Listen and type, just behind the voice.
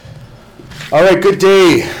All right, good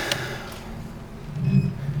day.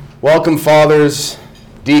 Welcome, fathers,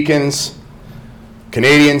 deacons,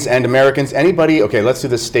 Canadians, and Americans. Anybody? Okay, let's do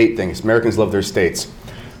the state thing. Americans love their states.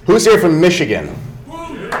 Who's here from Michigan?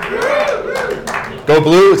 Go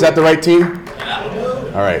Blue, is that the right team?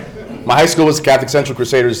 All right. My high school was Catholic Central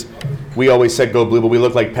Crusaders. We always said Go Blue, but we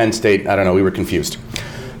looked like Penn State. I don't know, we were confused.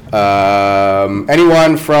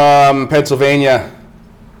 Anyone from Pennsylvania,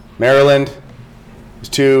 Maryland? There's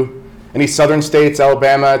two. Any southern states,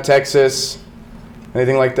 Alabama, Texas,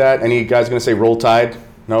 anything like that? Any guys going to say Roll Tide?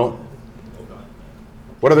 No?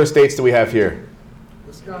 What other states do we have here?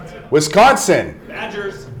 Wisconsin. Wisconsin.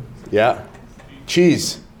 Badgers. Yeah.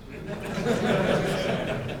 Cheese.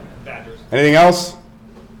 Badgers. Anything else?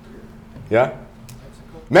 Yeah?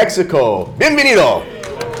 Mexico. Bienvenido.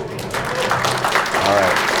 All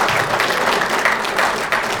right.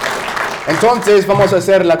 Entonces, vamos a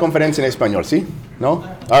hacer la conferencia en español, ¿sí? No?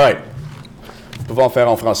 All right. Pouvons faire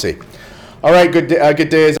en français. All right, good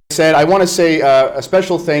day. As I said, I want to say a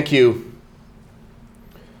special thank you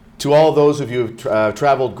to all those of you who have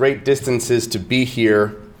traveled great distances to be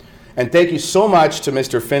here. And thank you so much to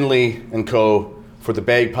Mr. Finley and co. for the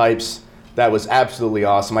bagpipes. That was absolutely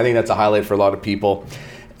awesome. I think that's a highlight for a lot of people.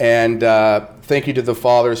 And thank you to the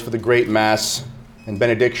fathers for the great Mass and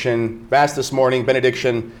benediction. Mass this morning,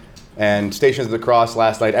 benediction, and Stations of the Cross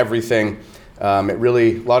last night, everything. It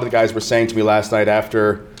really, a lot of the guys were saying to me last night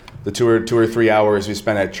after the two or 3 hours we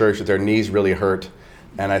spent at church that their knees really hurt.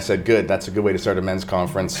 And I said, good, that's a good way to start a men's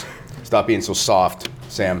conference. Stop being so soft,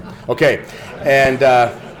 Sam. Okay, and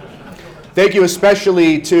thank you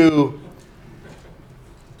especially to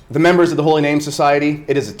the members of the Holy Name Society.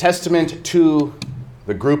 It is a testament to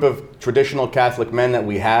the group of traditional Catholic men that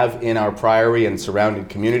we have in our priory and surrounding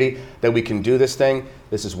community that we can do this thing.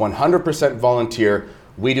 This is 100% volunteer.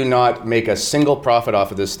 We do not make a single profit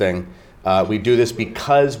off of this thing. We do this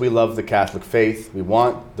because we love the Catholic faith. We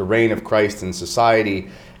want the reign of Christ in society,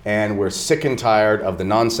 and we're sick and tired of the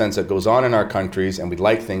nonsense that goes on in our countries, and we'd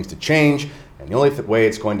like things to change. And the only way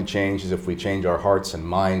it's going to change is if we change our hearts and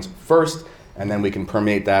minds first, and then we can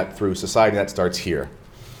permeate that through society. That starts here.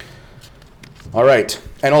 All right.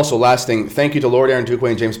 And also, last thing, thank you to Lord Aaron Duque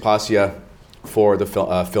and James Passia for the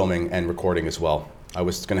filming and recording as well. I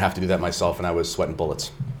was going to have to do that myself, and I was sweating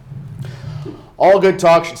bullets. All good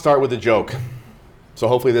talk should start with a joke. So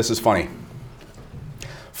hopefully this is funny.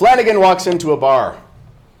 Flanagan walks into a bar.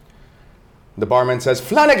 The barman says,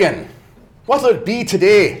 Flanagan, what'll it be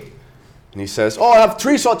today? And he says, oh, I'll have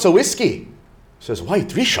 3 shots of whiskey. He says, why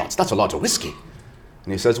 3 shots? That's a lot of whiskey.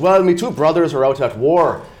 And he says, well, me 2 brothers are out at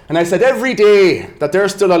war. And I said, every day that they're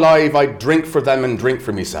still alive, I drink for them and drink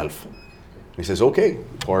for myself. He says, okay,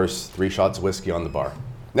 pours 3 shots of whiskey on the bar.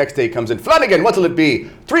 Next day he comes in, Flanagan, what'll it be?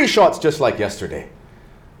 3 shots just like yesterday.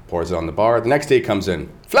 Pours it on the bar. The next day he comes in,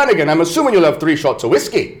 Flanagan, I'm assuming you'll have 3 shots of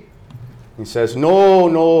whiskey. He says,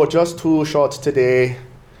 no, just 2 shots today.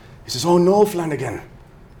 He says, oh no, Flanagan,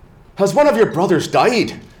 has one of your brothers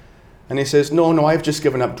died? And he says, no, I've just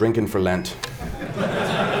given up drinking for Lent.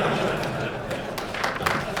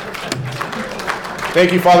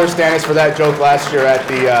 Thank you, Father Stannis, for that joke last year at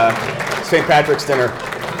the St. Patrick's dinner.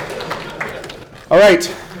 All right,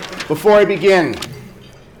 before I begin,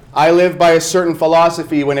 I live by a certain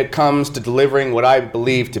philosophy when it comes to delivering what I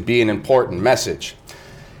believe to be an important message.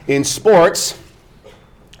 In sports,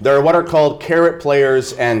 there are what are called carrot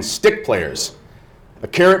players and stick players. A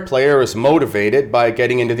carrot player is motivated by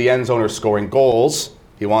getting into the end zone or scoring goals.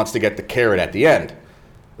 He wants to get the carrot at the end.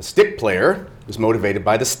 The stick player is motivated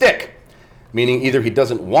by the stick, meaning either he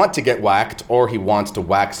doesn't want to get whacked or he wants to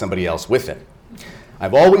whack somebody else with it.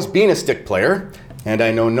 I've always been a stick player, and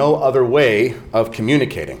I know no other way of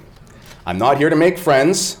communicating. I'm not here to make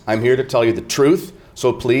friends. I'm here to tell you the truth.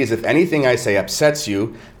 So please, if anything I say upsets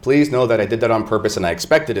you, please know that I did that on purpose and I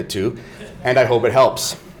expected it to, and I hope it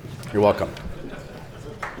helps. You're welcome.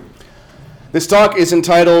 This talk is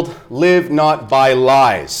entitled, Live Not by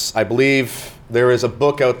Lies. I believe there is a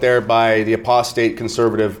book out there by the apostate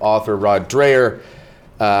conservative author Rod Dreher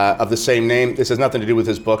of the same name. This has nothing to do with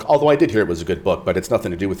his book, although I did hear it was a good book, but it's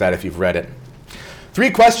nothing to do with that if you've read it. 3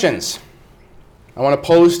 questions I want to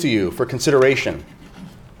pose to you for consideration.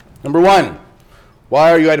 Number 1,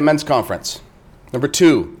 why are you at a men's conference? Number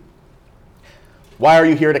 2, why are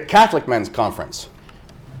you here at a Catholic men's conference?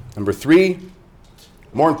 Number 3,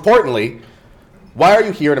 more importantly, why are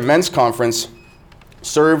you here at a men's conference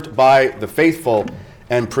served by the faithful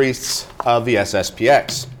and priests of the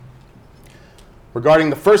SSPX? Regarding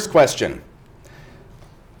the first question,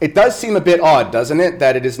 it does seem a bit odd, doesn't it,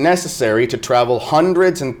 that it is necessary to travel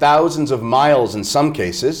hundreds and thousands of miles in some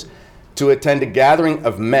cases to attend a gathering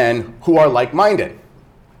of men who are like-minded.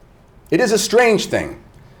 It is a strange thing.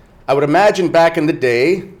 I would imagine back in the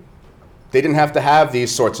day, they didn't have to have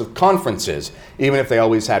these sorts of conferences, even if they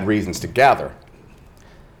always had reasons to gather.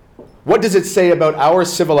 What does it say about our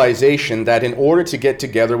civilization that in order to get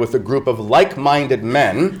together with a group of like-minded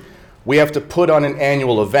men, we have to put on an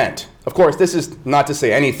annual event? Of course, this is not to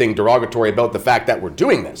say anything derogatory about the fact that we're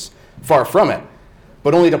doing this. Far from it.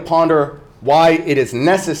 But only to ponder why it is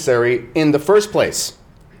necessary in the first place.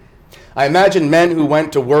 I imagine men who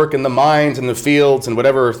went to work in the mines and the fields and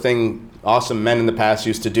whatever thing awesome men in the past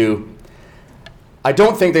used to do. I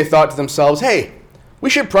don't think they thought to themselves, hey, we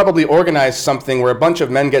should probably organize something where a bunch of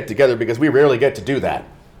men get together because we rarely get to do that.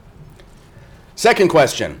 Second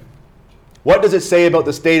question, what does it say about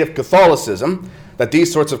the state of Catholicism that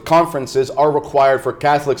these sorts of conferences are required for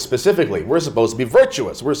Catholics specifically? We're supposed to be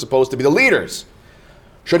virtuous. We're supposed to be the leaders.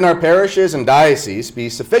 Shouldn't our parishes and dioceses be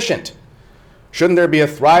sufficient? Shouldn't there be a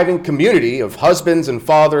thriving community of husbands and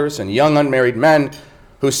fathers and young unmarried men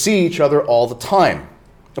who see each other all the time?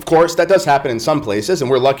 Of course, that does happen in some places, and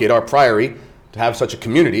we're lucky at our priory to have such a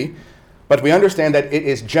community, but we understand that it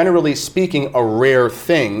is generally speaking a rare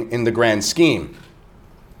thing in the grand scheme.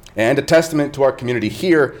 And a testament to our community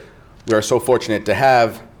here, we are so fortunate to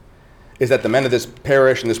have, is that the men of this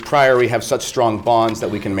parish and this priory have such strong bonds that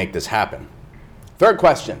we can make this happen. Third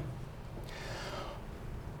question.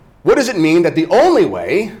 What does it mean that the only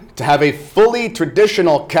way to have a fully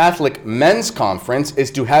traditional Catholic men's conference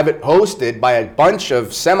is to have it hosted by a bunch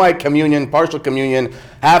of semi-communion, partial communion,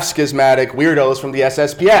 half-schismatic weirdos from the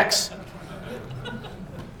SSPX?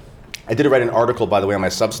 I did write an article, by the way, on my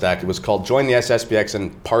Substack. It was called Join the SSPX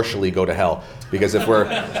and Partially Go to Hell. Because if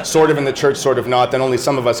we're sort of in the church, sort of not, then only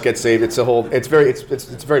some of us get saved. It's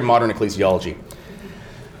very modern ecclesiology.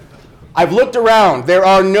 I've looked around. There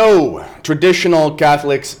are no traditional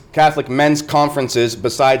Catholic men's conferences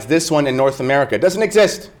besides this one in North America. It doesn't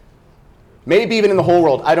exist. Maybe even in the whole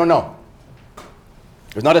world. I don't know.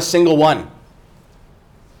 There's not a single one.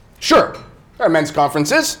 Sure, there are men's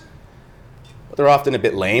conferences, but they're often a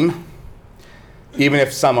bit lame, even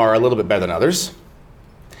if some are a little bit better than others.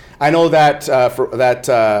 I know that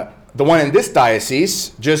the one in this diocese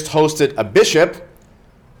just hosted a bishop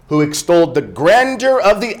who extolled the grandeur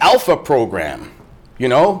of the Alpha program. You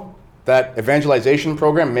know, that evangelization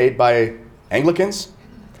program made by Anglicans.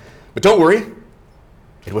 But don't worry,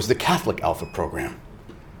 it was the Catholic Alpha program.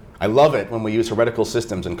 I love it when we use heretical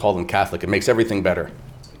systems and call them Catholic. It makes everything better.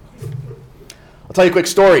 I'll tell you a quick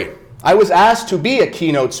story. I was asked to be a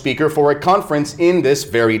keynote speaker for a conference in this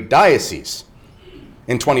very diocese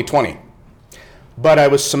in 2020. But I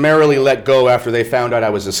was summarily let go after they found out I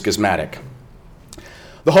was a schismatic.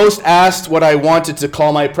 The host asked what I wanted to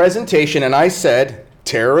call my presentation, and I said,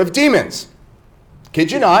 Terror of Demons.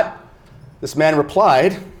 Kid you not, this man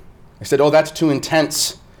replied, I said, oh, that's too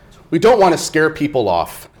intense. We don't want to scare people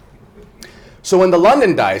off. So in the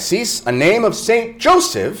London diocese, a name of St.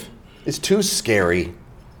 Joseph is too scary.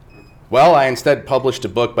 Well, I instead published a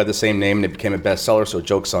book by the same name, and it became a bestseller, so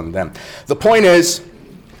joke's on them. The point is,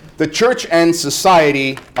 the church and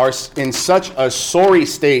society are in such a sorry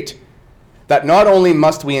state that not only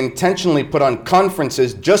must we intentionally put on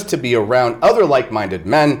conferences just to be around other like-minded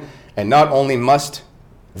men, and not only must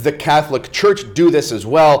the Catholic Church do this as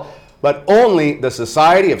well, but only the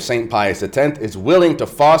Society of St. Pius X is willing to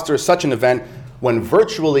foster such an event when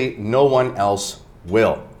virtually no one else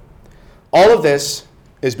will. All of this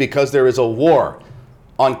is because there is a war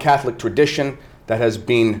on Catholic tradition that has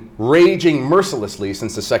been raging mercilessly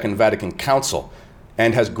since the Second Vatican Council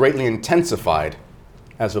and has greatly intensified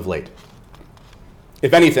as of late.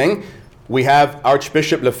 If anything, we have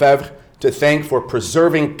Archbishop Lefebvre to thank for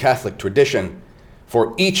preserving Catholic tradition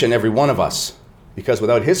for each and every one of us, because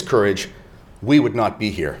without his courage, we would not be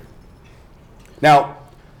here. Now,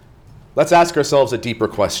 let's ask ourselves a deeper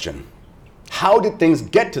question. How did things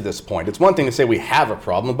get to this point? It's one thing to say we have a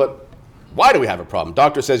problem, but why do we have a problem?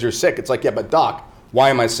 Doctor says you're sick. It's like, yeah, but doc, why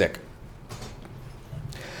am I sick?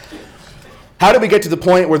 How did we get to the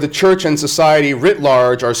point where the church and society writ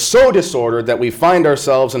large are so disordered that we find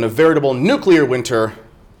ourselves in a veritable nuclear winter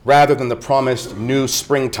rather than the promised new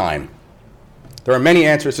springtime? There are many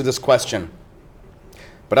answers to this question,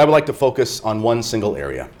 but I would like to focus on one single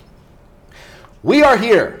area. We are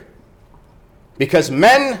here because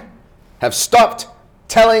men have stopped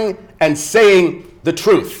telling and saying the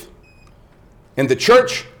truth. In the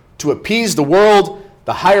church, to appease the world,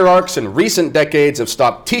 the hierarchs in recent decades have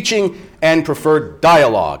stopped teaching and preferred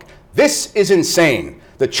dialogue. This is insane.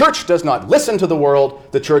 The church does not listen to the world.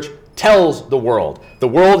 The church tells the world. The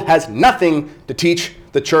world has nothing to teach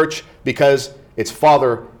the church because its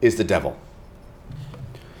father is the devil.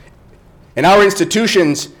 In our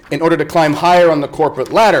institutions, in order to climb higher on the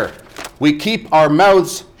corporate ladder, we keep our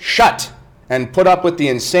mouths shut and put up with the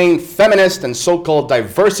insane feminist and so-called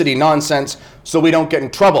diversity nonsense so we don't get in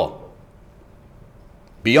trouble.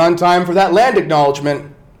 Be on time for that land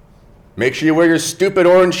acknowledgement. Make sure you wear your stupid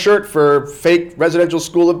orange shirt for fake residential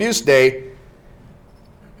school abuse day.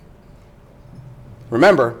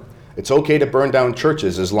 Remember, it's okay to burn down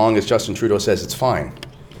churches as long as Justin Trudeau says it's fine.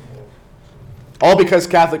 All because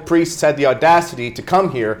Catholic priests had the audacity to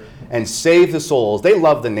come here and save the souls. They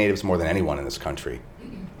love the natives more than anyone in this country.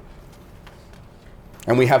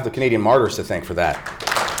 And we have the Canadian Martyrs to thank for that.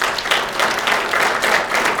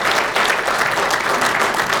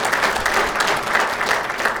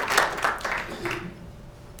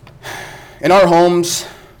 In our homes,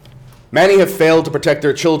 many have failed to protect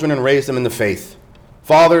their children and raise them in the faith.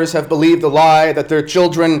 Fathers have believed the lie that their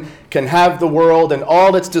children can have the world and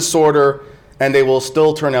all its disorder, and they will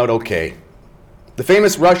still turn out okay. The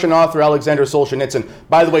famous Russian author Alexander Solzhenitsyn,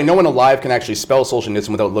 by the way, no one alive can actually spell Solzhenitsyn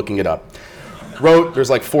without looking it up, wrote, there's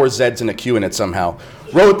like 4 Z's and a Q in it somehow,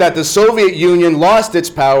 wrote that the Soviet Union lost its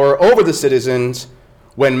power over the citizens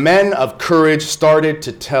when men of courage started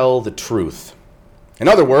to tell the truth. In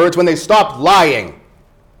other words, when they stopped lying.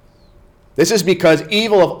 This is because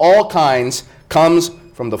evil of all kinds comes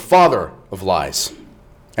from the father of lies.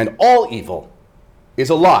 And all evil is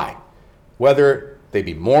a lie. Whether they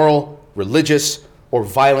be moral, religious, or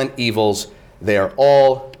violent evils, they are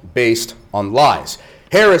all based on lies.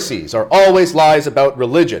 Heresies are always lies about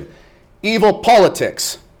religion. Evil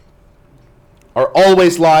politics are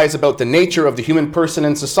always lies about the nature of the human person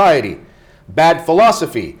and society. Bad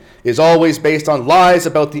philosophy is always based on lies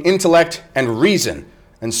about the intellect and reason,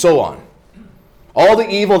 and so on. All the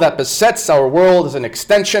evil that besets our world is an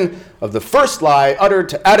extension of the first lie uttered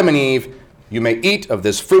to Adam and Eve: you may eat of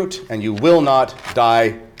this fruit and you will not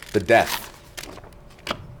die the death.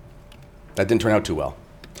 That didn't turn out too well.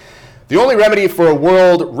 The only remedy for a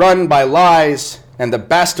world run by lies and the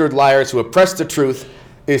bastard liars who oppress the truth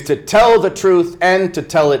is to tell the truth and to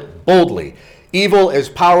tell it boldly. Evil is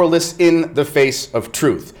powerless in the face of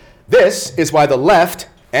truth. This is why the left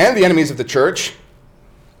and the enemies of the church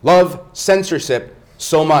love censorship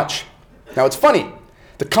so much. Now it's funny,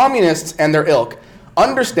 the communists and their ilk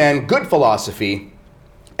understand good philosophy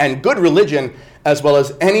and good religion as well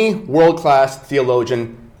as any world-class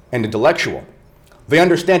theologian and intellectual. They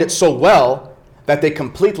understand it so well that they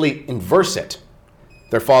completely inverse it.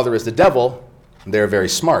 Their father is the devil, and they're very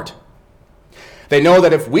smart. They know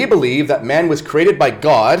that if we believe that man was created by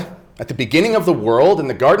God at the beginning of the world in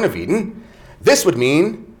the Garden of Eden, this would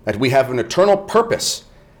mean that we have an eternal purpose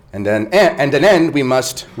and an end we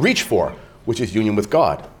must reach for, which is union with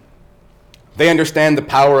God. They understand the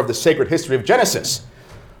power of the sacred history of Genesis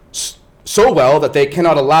so well that they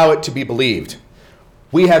cannot allow it to be believed.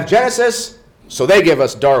 We have Genesis, so they give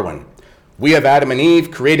us Darwin. We have Adam and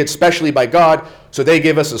Eve, created specially by God, so they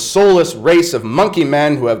give us a soulless race of monkey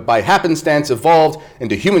men who have by happenstance evolved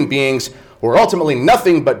into human beings who are ultimately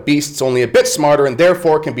nothing but beasts, only a bit smarter, and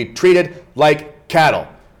therefore can be treated like cattle.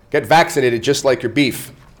 Get vaccinated just like your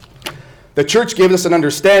beef. The church gives us an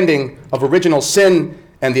understanding of original sin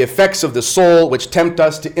and the effects of the soul which tempt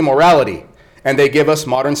us to immorality. And they give us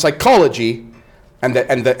modern psychology, and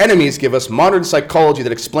the enemies give us modern psychology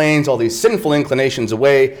that explains all these sinful inclinations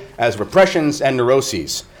away as repressions and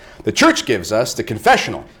neuroses. The church gives us the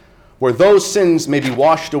confessional, where those sins may be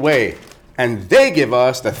washed away, and they give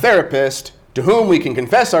us the therapist to whom we can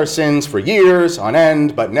confess our sins for years on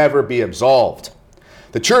end but never be absolved.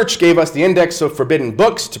 The church gave us the index of forbidden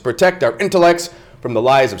books to protect our intellects from the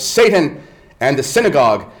lies of Satan and the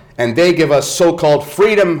synagogue, and they give us so-called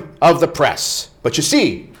freedom of the press. But you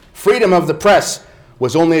see, freedom of the press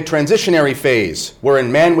was only a transitionary phase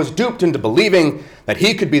wherein man was duped into believing that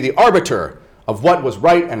he could be the arbiter of what was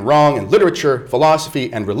right and wrong in literature,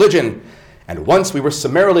 philosophy, and religion. And once we were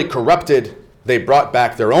summarily corrupted, they brought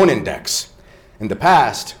back their own index. In the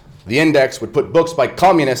past, the index would put books by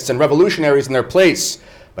communists and revolutionaries in their place.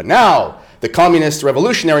 But now, the communist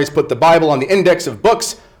revolutionaries put the Bible on the index of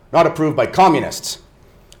books not approved by communists.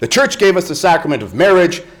 The church gave us the sacrament of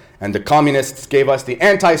marriage, and the communists gave us the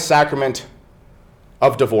anti-sacrament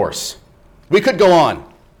of divorce. We could go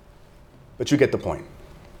on, but you get the point.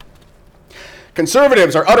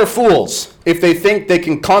 Conservatives are utter fools if they think they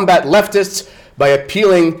can combat leftists by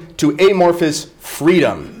appealing to amorphous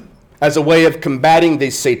freedom as a way of combating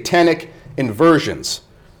these satanic inversions.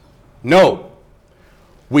 No,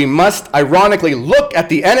 we must ironically look at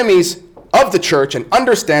the enemies of the church and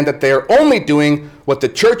understand that they are only doing what the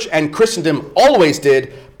church and Christendom always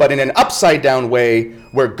did but in an upside-down way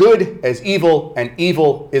where good is evil and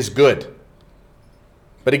evil is good.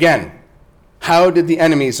 But again, how did the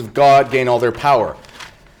enemies of God gain all their power?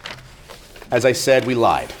 As I said, we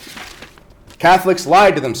lied. Catholics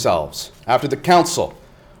lied to themselves after the council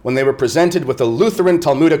when they were presented with a Lutheran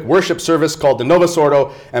Talmudic worship service called the Novus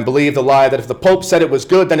Ordo and believed the lie that if the Pope said it was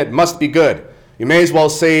good, then it must be good. You may as well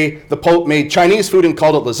say the Pope made Chinese food and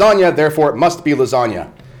called it lasagna, therefore it must be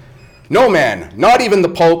lasagna. No man, not even the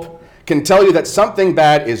Pope, can tell you that something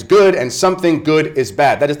bad is good and something good is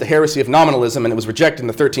bad. That is the heresy of nominalism, and it was rejected in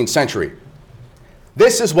the 13th century.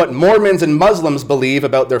 This is what Mormons and Muslims believe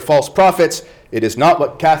about their false prophets. It is not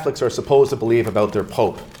what Catholics are supposed to believe about their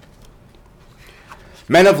Pope.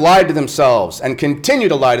 Men have lied to themselves and continue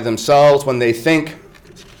to lie to themselves when they think,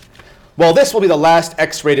 well, this will be the last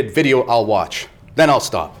X-rated video I'll watch. Then I'll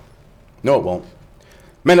stop. No, it won't.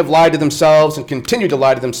 Men have lied to themselves and continue to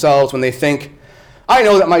lie to themselves when they think, I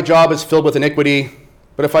know that my job is filled with iniquity,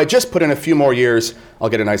 but if I just put in a few more years, I'll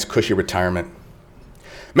get a nice cushy retirement.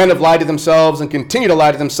 Men have lied to themselves and continue to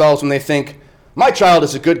lie to themselves when they think, my child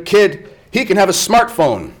is a good kid, he can have a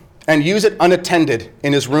smartphone and use it unattended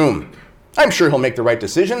in his room. I'm sure he'll make the right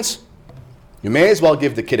decisions. You may as well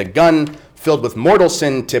give the kid a gun filled with mortal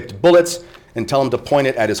sin-tipped bullets and tell him to point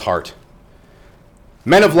it at his heart.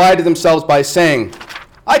 Men have lied to themselves by saying,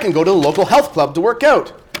 I can go to the local health club to work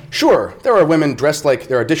out. Sure, there are women dressed like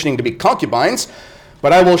they're auditioning to be concubines,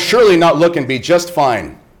 but I will surely not look and be just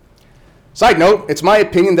fine. Side note, it's my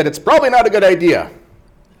opinion that it's probably not a good idea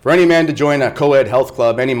for any man to join a co-ed health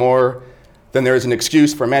club any more than there is an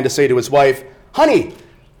excuse for a man to say to his wife, honey,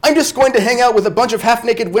 I'm just going to hang out with a bunch of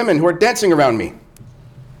half-naked women who are dancing around me.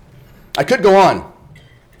 I could go on,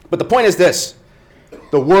 but the point is this.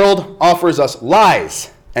 The world offers us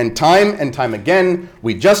lies, and time again,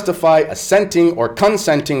 we justify assenting or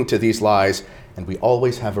consenting to these lies, and we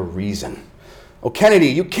always have a reason. Oh, Kennedy,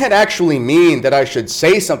 you can't actually mean that I should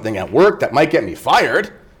say something at work that might get me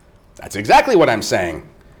fired. That's exactly what I'm saying.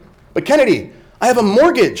 But Kennedy, I have a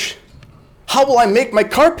mortgage. How will I make my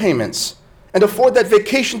car payments and afford that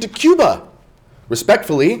vacation to Cuba?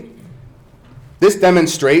 Respectfully, this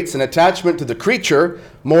demonstrates an attachment to the creature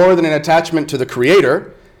more than an attachment to the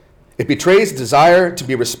Creator. It betrays a desire to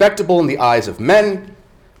be respectable in the eyes of men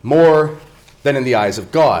more than in the eyes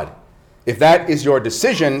of God. If that is your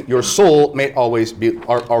decision, your soul may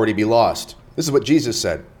already be lost. This is what Jesus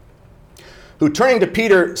said, who turning to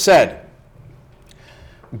Peter said,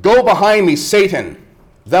 Go behind me, Satan.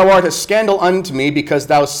 Thou art a scandal unto me, because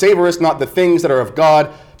thou savorest not the things that are of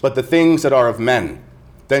God, but the things that are of men.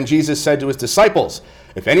 Then Jesus said to his disciples,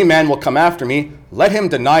 If any man will come after me, let him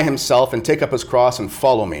deny himself and take up his cross and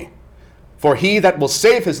follow me. For he that will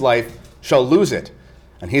save his life shall lose it,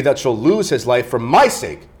 and he that shall lose his life for my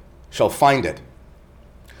sake shall find it.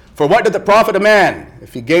 For what doth it profit a man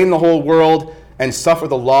if he gain the whole world and suffer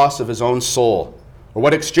the loss of his own soul? Or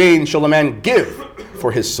what exchange shall a man give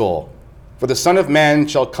for his soul? For the Son of Man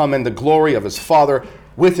shall come in the glory of his Father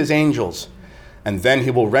with his angels, and then he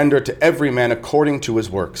will render to every man according to his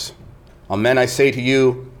works. Amen, I say to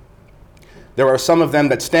you, there are some of them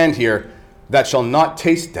that stand here that shall not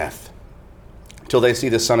taste death till they see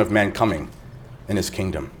the Son of Man coming in his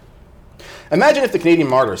kingdom. Imagine if the Canadian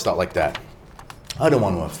Martyrs thought like that. I don't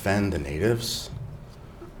want to offend the natives.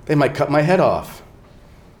 They might cut my head off.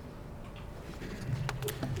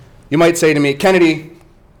 You might say to me, Kennedy,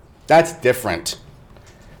 that's different.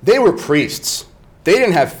 They were priests. They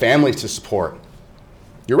didn't have families to support.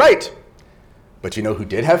 You're right. But you know who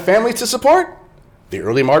did have families to support? The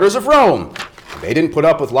early martyrs of Rome. They didn't put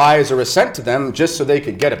up with lies or assent to them just so they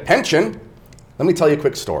could get a pension. Let me tell you a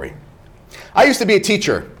quick story. I used to be a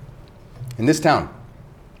teacher in this town.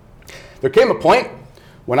 There came a point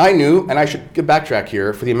when I knew, and I should backtrack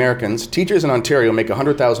here for the Americans, teachers in Ontario make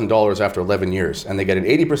 $100,000 after 11 years, and they get an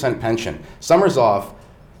 80% pension. Summers off.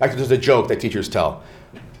 Actually, there's a joke that teachers tell.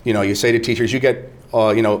 You know, you say to teachers, you get,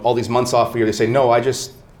 all these months off a year. They say, no, I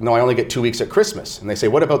only get 2 weeks at Christmas. And they say,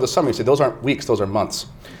 what about the summer? You say, those aren't weeks, those are months.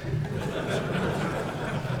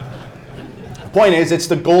 The point is, it's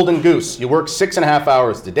the golden goose. You work 6.5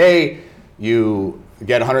 hours a day. You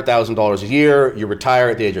get $100,000 a year. You retire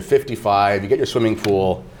at the age of 55. You get your swimming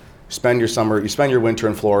pool. You spend your winter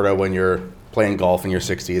in Florida when you're playing golf in your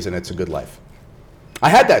 60s, and it's a good life. I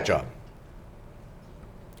had that job.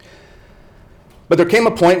 But there came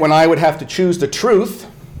a point when I would have to choose the truth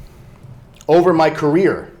over my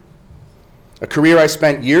career. A career I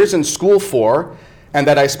spent years in school for, and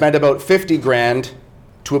that I spent about $50,000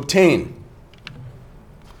 to obtain.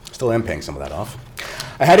 Still am paying some of that off.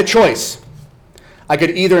 I had a choice. I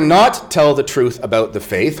could either not tell the truth about the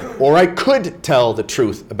faith, or I could tell the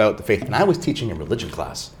truth about the faith. And I was teaching a religion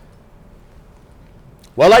class.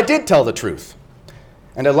 Well, I did tell the truth,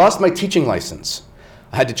 and I lost my teaching license.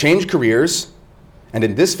 I had to change careers, and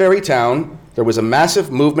in this very town, there was a massive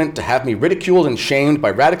movement to have me ridiculed and shamed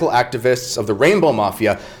by radical activists of the Rainbow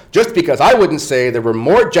Mafia just because I wouldn't say there were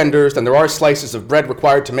more genders than there are slices of bread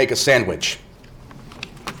required to make a sandwich.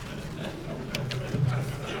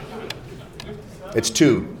 It's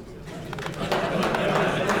 2.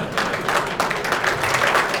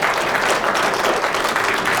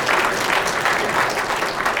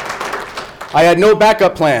 I had no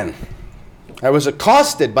backup plan. I was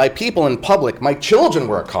accosted by people in public. My children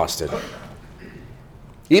were accosted.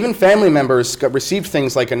 Even family members received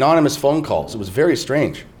things like anonymous phone calls. It was very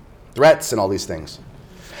strange. Threats and all these things.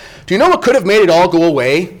 Do you know what could have made it all go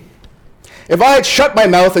away? If I had shut my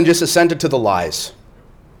mouth and just assented to the lies.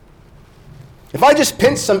 If I just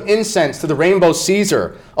pinched some incense to the rainbow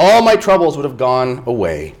Caesar, all my troubles would have gone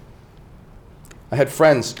away. I had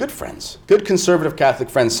friends, good conservative Catholic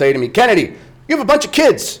friends say to me, Kennedy, you have a bunch of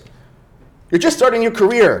kids. You're just starting your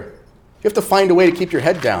career. You have to find a way to keep your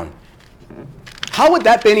head down. How would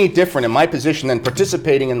that be any different in my position than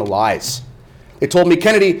participating in the lies? They told me,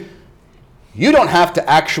 Kennedy, you don't have to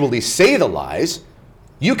actually say the lies.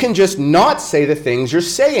 You can just not say the things you're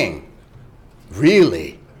saying.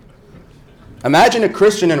 Really? Imagine a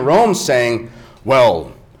Christian in Rome saying,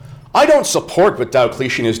 well, I don't support what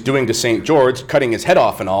Diocletian is doing to St. George, cutting his head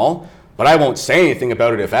off and all, but I won't say anything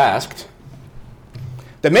about it if asked.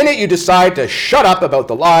 The minute you decide to shut up about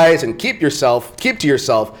the lies and keep to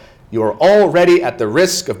yourself, you are already at the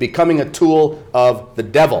risk of becoming a tool of the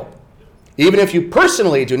devil. Even if you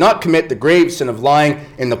personally do not commit the grave sin of lying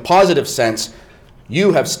in the positive sense,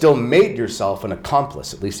 you have still made yourself an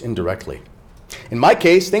accomplice, at least indirectly. In my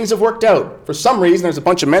case, things have worked out. For some reason, there's a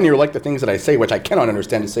bunch of men here who like the things that I say, which I cannot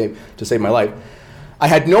understand to save my life. I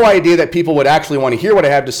had no idea that people would actually want to hear what I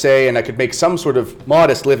have to say, and I could make some sort of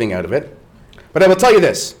modest living out of it. But I will tell you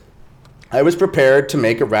this. I was prepared to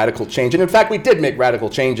make a radical change. And in fact, we did make radical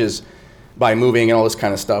changes by moving and all this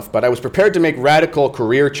kind of stuff. But I was prepared to make radical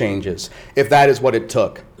career changes if that is what it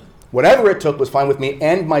took. Whatever it took was fine with me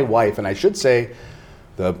and my wife. And I should say,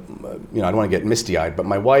 I don't want to get misty-eyed, but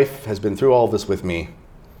my wife has been through all this with me.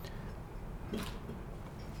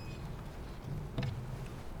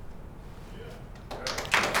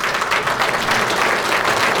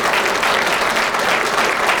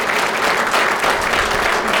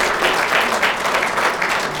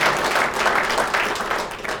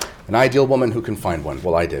 An ideal woman who can find one.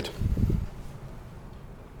 Well, I did.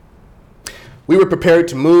 We were prepared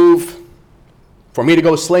to move, for me to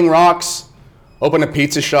go sling rocks, open a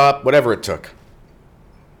pizza shop, whatever it took.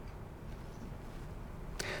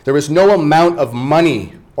 There is no amount of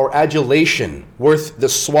money or adulation worth the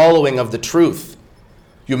swallowing of the truth.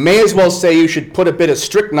 You may as well say you should put a bit of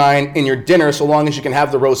strychnine in your dinner so long as you can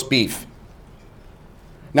have the roast beef.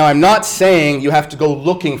 Now, I'm not saying you have to go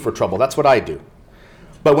looking for trouble. That's what I do.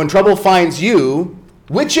 But when trouble finds you,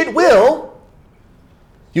 which it will,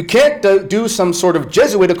 you can't do some sort of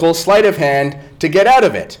Jesuitical sleight of hand to get out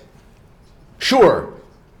of it. Sure,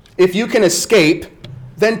 if you can escape,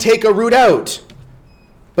 then take a route out.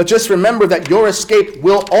 But just remember that your escape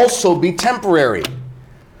will also be temporary.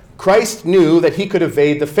 Christ knew that he could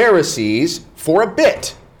evade the Pharisees for a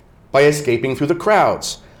bit by escaping through the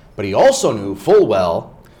crowds. But he also knew full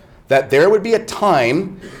well that there would be a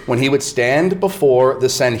time when he would stand before the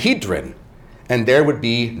Sanhedrin, and there would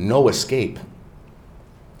be no escape.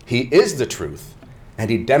 He is the truth,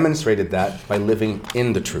 and he demonstrated that by living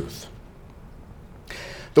in the truth.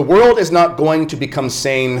 The world is not going to become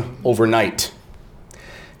sane overnight.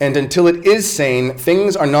 And until it is sane,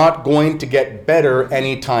 things are not going to get better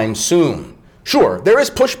anytime soon. Sure, there is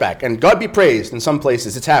pushback, and God be praised, in some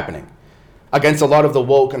places it's happening, against a lot of the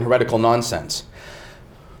woke and heretical nonsense.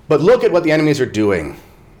 But look at what the enemies are doing.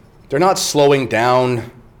 They're not slowing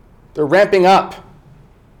down. They're ramping up.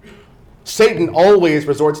 Satan always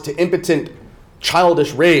resorts to impotent,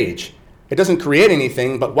 childish rage. It doesn't create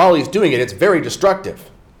anything, but while he's doing it, it's very destructive.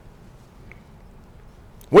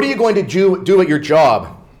 What are you going to do at your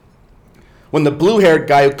job when the blue-haired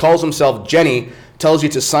guy who calls himself Jenny tells you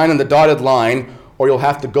to sign on the dotted line, or you'll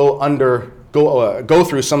have to go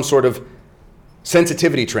through some sort of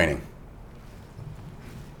sensitivity training?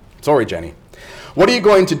 Sorry, Jenny. What are you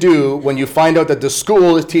going to do when you find out that the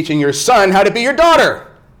school is teaching your son how to be your daughter?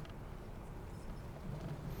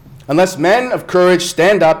 Unless men of courage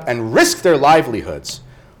stand up and risk their livelihoods,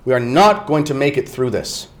 we are not going to make it through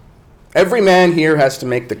this. Every man here has to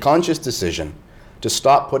make the conscious decision to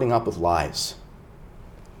stop putting up with lies.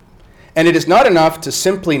 And it is not enough to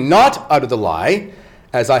simply not utter the lie,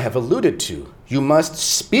 as I have alluded to. You must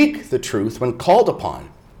speak the truth when called upon.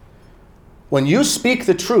 When you speak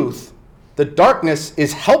the truth, the darkness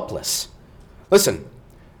is helpless. Listen,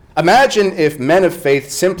 imagine if men of faith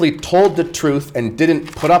simply told the truth and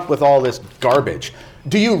didn't put up with all this garbage.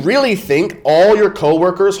 Do you really think all your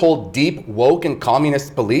coworkers hold deep, woke, and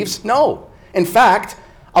communist beliefs? No. In fact,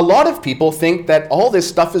 a lot of people think that all this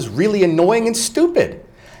stuff is really annoying and stupid.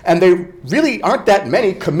 And there really aren't that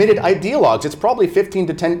many committed ideologues. It's probably 15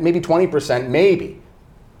 to 10, maybe 20%, maybe.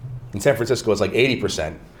 In San Francisco, it's like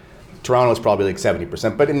 80%. Toronto is probably like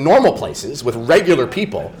 70%. But in normal places, with regular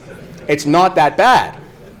people, it's not that bad.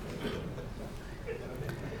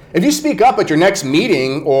 If you speak up at your next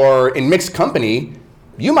meeting or in mixed company,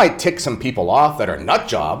 you might tick some people off that are nut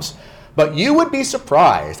jobs, but you would be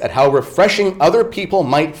surprised at how refreshing other people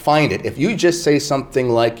might find it if you just say something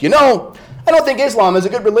like, I don't think Islam is a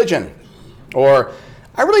good religion. Or,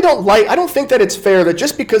 I don't think that it's fair that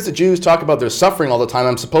just because the Jews talk about their suffering all the time,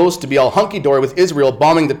 I'm supposed to be all hunky-dory with Israel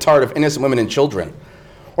bombing the tart of innocent women and children.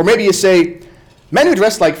 Or maybe you say, men who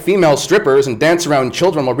dress like female strippers and dance around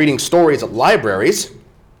children while reading stories at libraries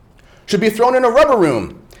should be thrown in a rubber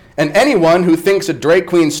room. And anyone who thinks a drag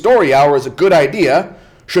queen story hour is a good idea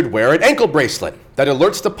should wear an ankle bracelet that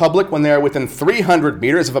alerts the public when they are within 300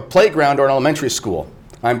 meters of a playground or an elementary school.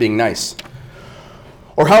 I'm being nice.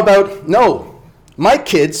 Or how about, no, my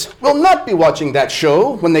kids will not be watching that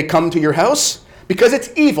show when they come to your house because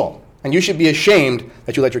it's evil, and you should be ashamed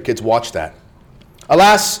that you let your kids watch that.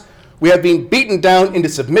 Alas, we have been beaten down into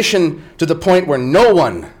submission to the point where no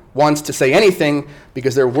one wants to say anything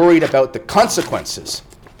because they're worried about the consequences.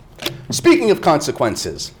 Speaking of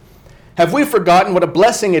consequences, have we forgotten what a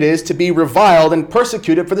blessing it is to be reviled and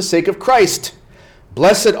persecuted for the sake of Christ?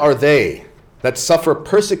 Blessed are they that suffer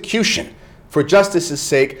persecution for justice's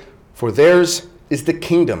sake, for theirs is the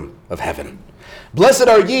kingdom of heaven. Blessed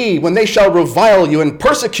are ye when they shall revile you and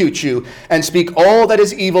persecute you and speak all that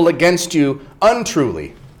is evil against you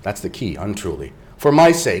untruly. That's the key, untruly. For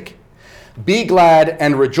my sake, be glad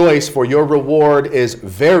and rejoice, for your reward is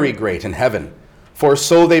very great in heaven. For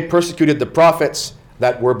so they persecuted the prophets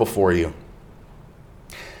that were before you.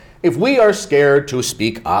 If we are scared to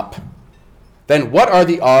speak up, then what are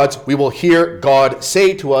the odds we will hear God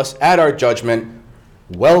say to us at our judgment,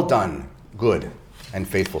 well done, good and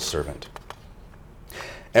faithful servant.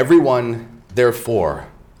 Everyone, therefore,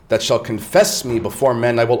 that shall confess me before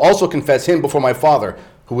men, I will also confess him before my Father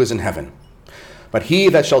who is in heaven. But he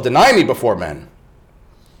that shall deny me before men,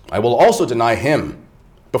 I will also deny him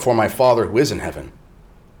before my Father who is in heaven.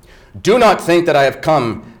 Do not think that I have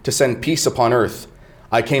come to send peace upon earth.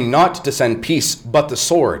 I came not to send peace, but the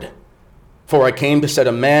sword. For I came to set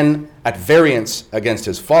a man at variance against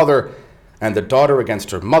his father, and the daughter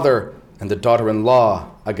against her mother, and the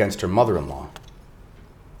daughter-in-law against her mother-in-law.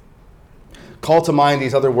 Call to mind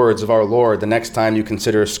these other words of our Lord the next time you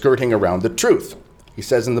consider skirting around the truth. He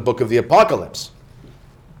says in the book of the Apocalypse,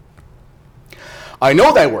 I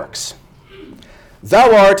know thy works.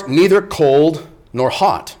 Thou art neither cold nor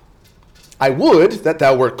hot. I would that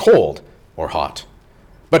thou wert cold or hot.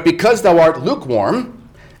 But because thou art lukewarm,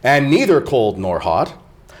 and neither cold nor hot,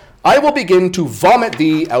 I will begin to vomit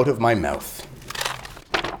thee out of my mouth.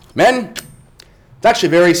 Men, it's actually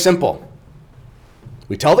very simple.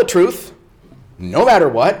 We tell the truth, no matter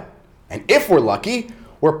what, and if we're lucky,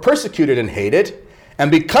 we're persecuted and hated, and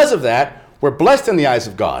because of that, we're blessed in the eyes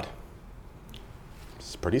of God.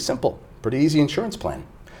 It's pretty simple, pretty easy insurance plan.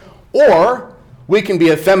 Or we can be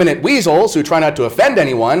effeminate weasels who try not to offend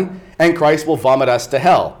anyone, and Christ will vomit us to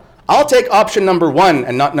hell. I'll take option number 1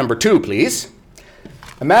 and not number 2, please.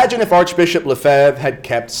 Imagine if Archbishop Lefebvre had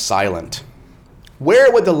kept silent.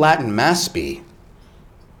 Where would the Latin Mass be?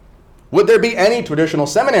 Would there be any traditional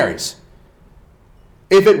seminaries?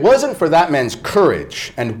 If it wasn't for that man's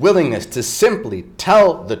courage and willingness to simply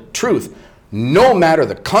tell the truth, no matter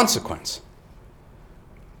the consequence,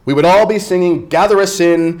 we would all be singing "Gather Us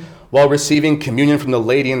In" while receiving communion from the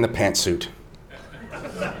lady in the pantsuit.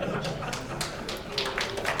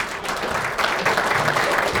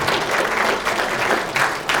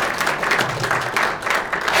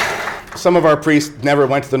 Some of our priests never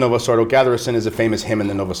went to the Novus Ordo. "Gather Us In" is a famous hymn in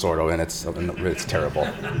the Novus Ordo, and it's terrible.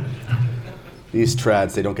 These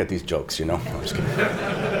trads, they don't get these jokes, you know? I'm just kidding.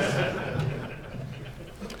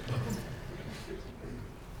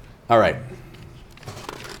 All right.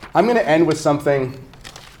 I'm going to end with something.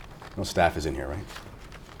 No staff is in here, right?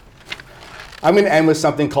 I'm going to end with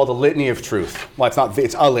something called a litany of truth. Well,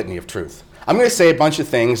 it's a litany of truth. I'm going to say a bunch of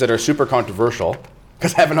things that are super controversial,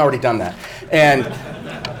 because I haven't already done that. And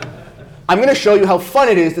I'm going to show you how fun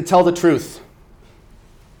it is to tell the truth.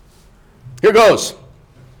 Here goes.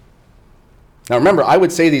 Now remember, I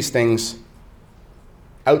would say these things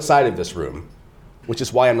outside of this room, which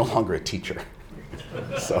is why I'm no longer a teacher.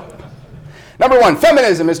 So, number 1,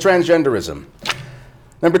 feminism is transgenderism.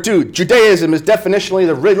 Number 2, Judaism is definitionally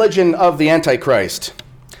the religion of the Antichrist.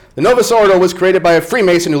 The Novus Ordo was created by a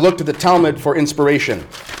Freemason who looked to the Talmud for inspiration.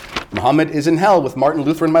 Muhammad is in hell with Martin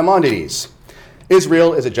Luther and Maimonides.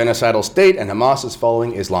 Israel is a genocidal state, and Hamas is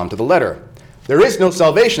following Islam to the letter. There is no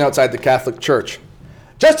salvation outside the Catholic Church.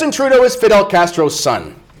 Justin Trudeau is Fidel Castro's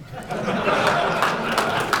son.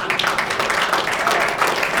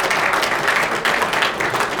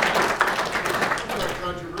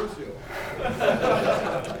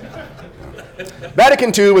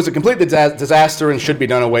 Vatican II was a complete disaster and should be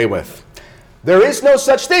done away with. There is no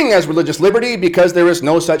such thing as religious liberty because there is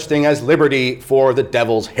no such thing as liberty for the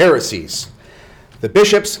devil's heresies. The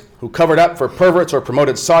bishops who covered up for perverts or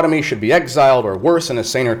promoted sodomy should be exiled or worse in a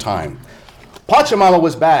saner time. Pachamama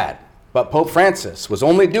was bad, but Pope Francis was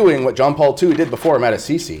only doing what John Paul II did before him at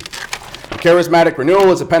Assisi. The charismatic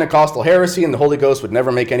renewal is a Pentecostal heresy, and the Holy Ghost would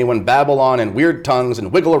never make anyone babble on in weird tongues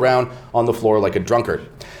and wiggle around on the floor like a drunkard.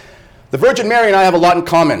 The Virgin Mary and I have a lot in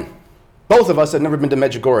common. Both of us have never been to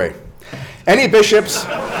Medjugorje. Any bishops...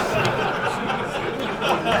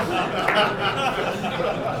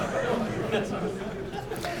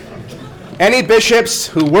 Any bishops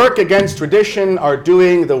who work against tradition are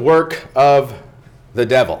doing the work of the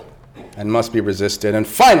devil and must be resisted. And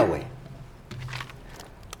finally,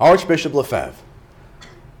 Archbishop Lefebvre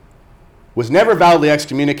was never validly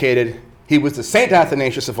excommunicated. He was the Saint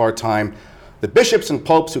Athanasius of our time. The bishops and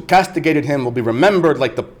popes who castigated him will be remembered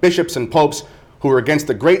like the bishops and popes who were against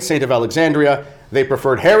the great saint of Alexandria. They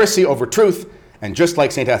preferred heresy over truth. And just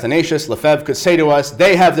like Saint Athanasius, Lefebvre could say to us,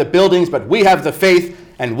 they have the buildings, but we have the faith.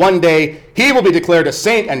 And one day, he will be declared a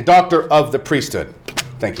saint and doctor of the priesthood.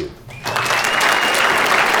 Thank you.